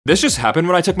This just happened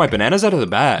when I took my bananas out of the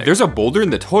bag. There's a boulder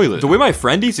in the toilet. The way my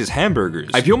friend eats his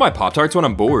hamburgers. I peel my Pop-Tarts when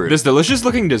I'm bored. This delicious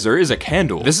looking dessert is a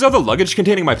candle. This is how the luggage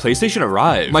containing my PlayStation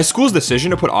arrived. My school's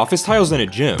decision to put office tiles in a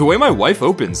gym. The way my wife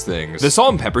opens things. The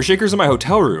salt and pepper shakers in my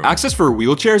hotel room. Access for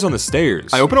wheelchairs on the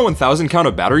stairs. I open a 1000 count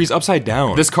of batteries upside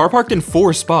down. This car parked in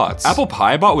 4 spots. Apple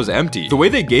pie I bought was empty. The way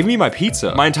they gave me my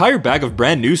pizza. My entire bag of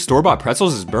brand new store-bought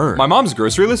pretzels is burned. My mom's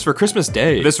grocery list for Christmas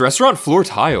Day. This restaurant floor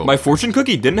tile. My fortune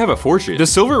cookie didn't have a fortune. The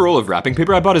silver roll of wrapping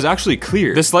paper I bought is actually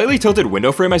clear. The slightly tilted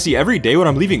window frame I see every day when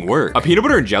I'm leaving work. A peanut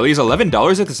butter and jelly is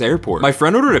 $11 at this airport. My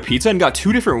friend ordered a pizza and got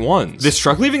 2 different ones. This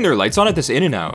truck leaving their lights on at this In-N-Out.